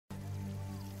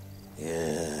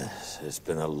it's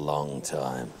been a long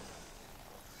time.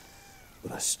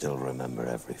 But I still remember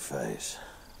every face.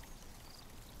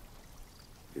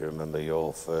 You remember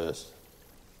your first?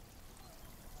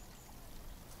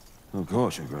 Of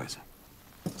course, Your Grace.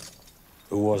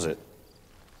 Who was it?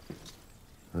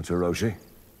 A Taroshi.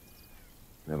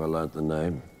 Never learnt the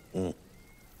name.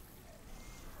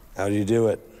 How do you do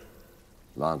it?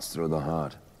 Lance through the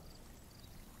heart.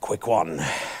 Quick one.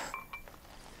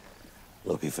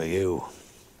 Lucky for you.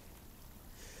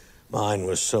 Mine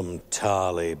was some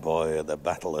Tarly boy at the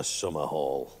Battle of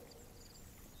Summerhall.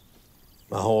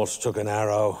 My horse took an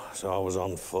arrow, so I was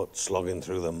on foot, slogging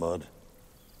through the mud.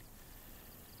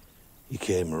 He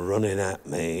came running at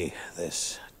me,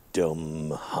 this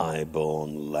dumb,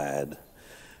 high-born lad,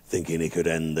 thinking he could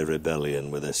end the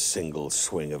rebellion with a single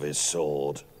swing of his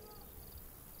sword.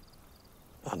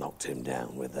 I knocked him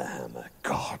down with the hammer.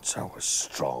 Gods, I was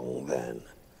strong then.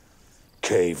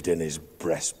 Caved in his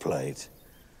breastplate.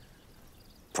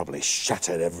 Probably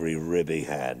shattered every rib he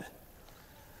had.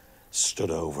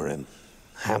 Stood over him,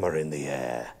 hammer in the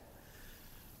air.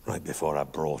 Right before I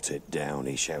brought it down,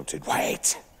 he shouted,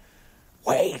 "Wait!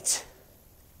 Wait!"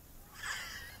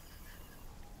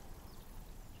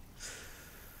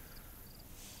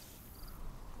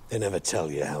 They never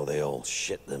tell you how they all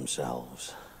shit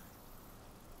themselves.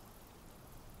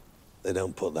 They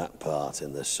don't put that part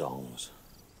in the songs.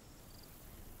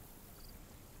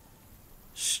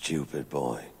 Stupid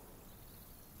boy.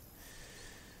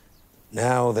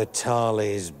 Now the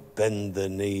Tarleys bend the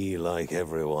knee like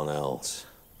everyone else.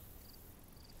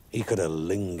 He could have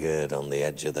lingered on the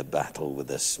edge of the battle with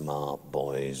the smart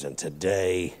boys, and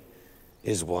today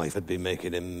his wife would be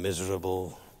making him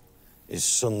miserable, his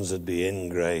sons would be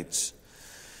ingrates,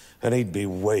 and he'd be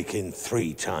waking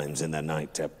 3 times in the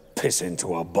night to piss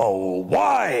into a bowl.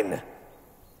 Wine!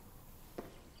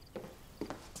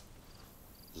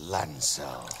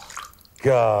 Lancel.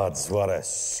 Gods, what a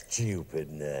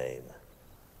stupid name.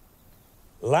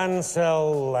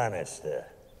 Lancel Lannister.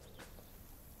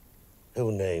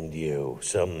 Who named you?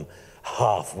 Some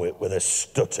half-wit with a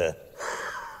stutter?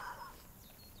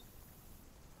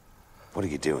 What are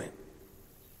you doing?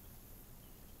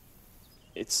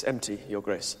 It's empty, Your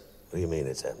Grace. What do you mean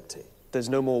it's empty? There's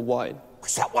no more wine.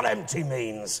 Is that what empty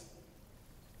means?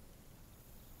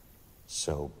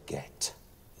 So get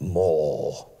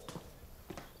more.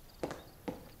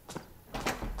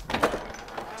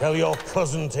 Tell your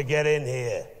cousin to get in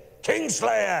here.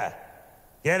 Kingslayer!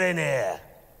 Get in here.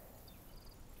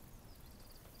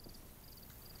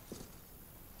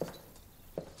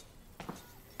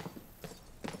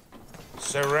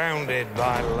 Surrounded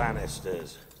by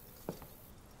Lannisters.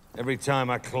 Every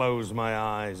time I close my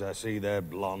eyes, I see their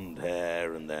blonde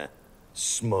hair and their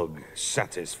smug,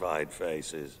 satisfied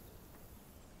faces.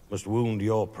 Must wound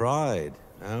your pride,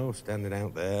 no? Standing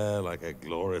out there like a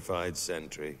glorified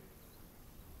sentry.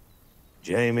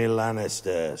 Jaime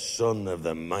Lannister, son of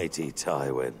the mighty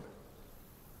Tywin.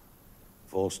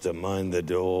 Forced to mind the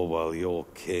door while your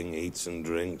king eats and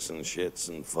drinks and shits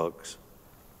and fucks.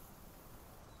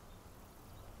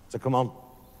 So come on.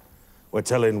 We're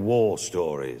telling war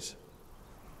stories.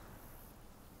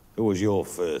 Who was your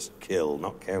first kill,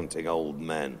 not counting old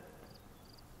men?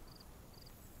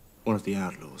 One of the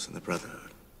outlaws in the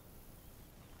Brotherhood.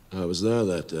 I was there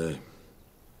that day.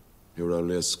 You were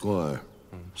only a squire,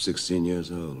 16 years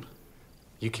old.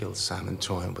 You killed Sam and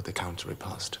Toyn with the counter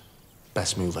riposte.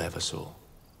 Best move I ever saw.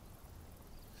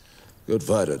 Good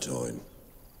fighter, Toyn.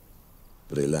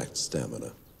 But he lacked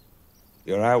stamina.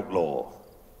 You're outlaw.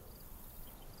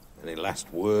 Any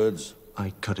last words?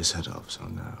 I cut his head off, so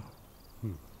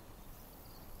no.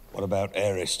 What about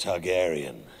Aerys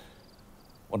Targaryen?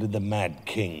 What did the Mad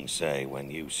King say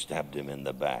when you stabbed him in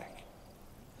the back?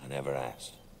 I never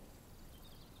asked.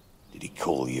 Did he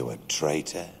call you a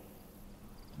traitor?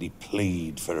 Did he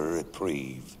plead for a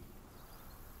reprieve?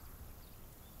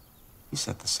 He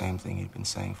said the same thing he'd been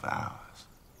saying for hours.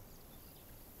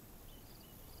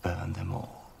 Burn them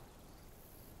all.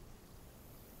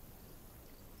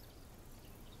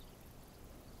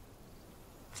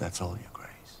 If that's all, Your Grace.